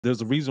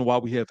There's a reason why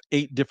we have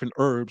 8 different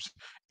herbs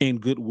in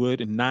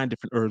Goodwood and 9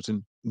 different herbs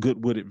in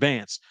Goodwood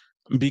Advanced,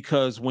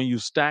 because when you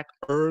stack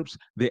herbs,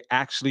 they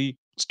actually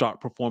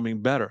start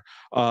performing better.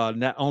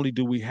 Not only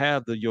do we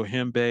have the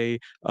yohimbe,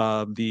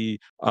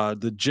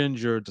 the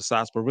ginger, the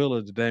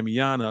sarsaparilla, the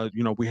damiana,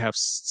 we have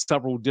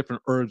several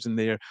different herbs in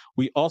there.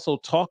 We also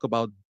talk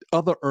about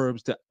other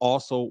herbs that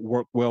also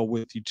work well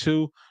with you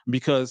too,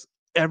 because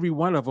every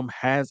one of them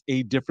has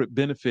a different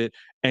benefit,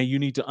 and you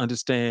need to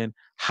understand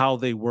how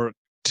they work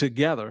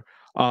together.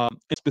 And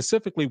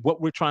specifically,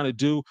 what we're trying to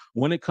do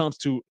when it comes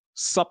to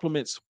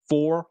supplements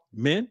for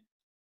men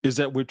is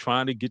that we're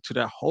trying to get to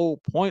that whole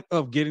point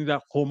of getting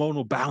that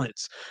hormonal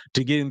balance,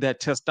 to getting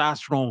that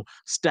testosterone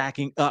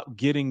stacking up,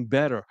 getting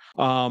better.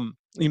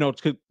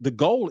 The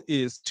goal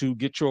is to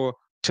get your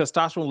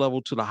testosterone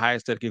level to the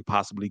highest that it can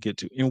possibly get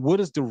to. And what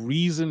is the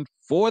reason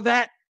for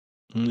that?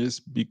 It's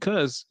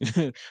because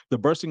the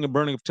bursting and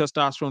burning of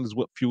testosterone is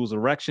what fuels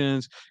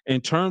erections. In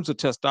terms of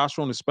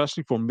testosterone,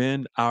 especially for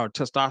men, our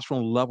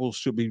testosterone levels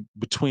should be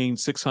between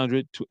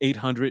 600 to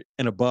 800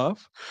 and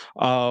above.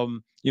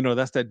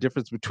 That's that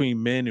difference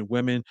between men and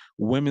women.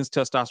 Women's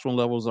testosterone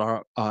levels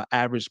are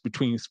average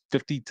between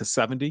 50 to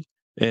 70,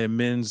 and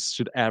men's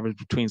should average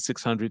between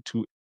 600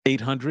 to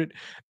 800.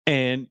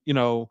 And,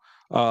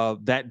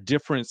 that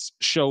difference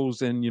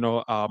shows in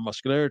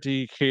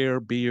muscularity,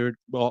 hair, beard,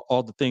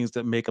 all the things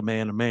that make a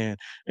man.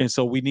 And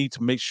so we need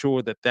to make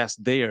sure that that's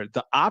there.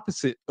 The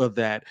opposite of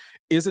that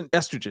isn't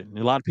estrogen.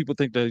 A lot of people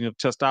think that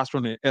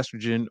testosterone and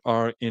estrogen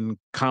are in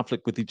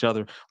conflict with each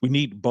other. We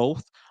need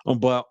both,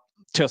 but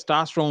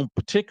testosterone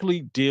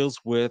particularly deals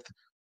with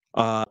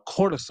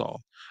cortisol.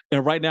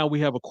 And right now we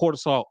have a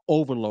cortisol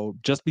overload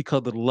just because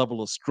of the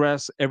level of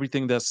stress,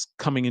 everything that's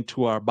coming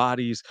into our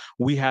bodies.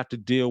 We have to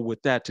deal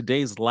with that.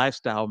 Today's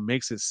lifestyle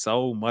makes it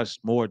so much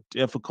more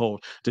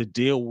difficult to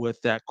deal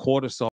with that cortisol.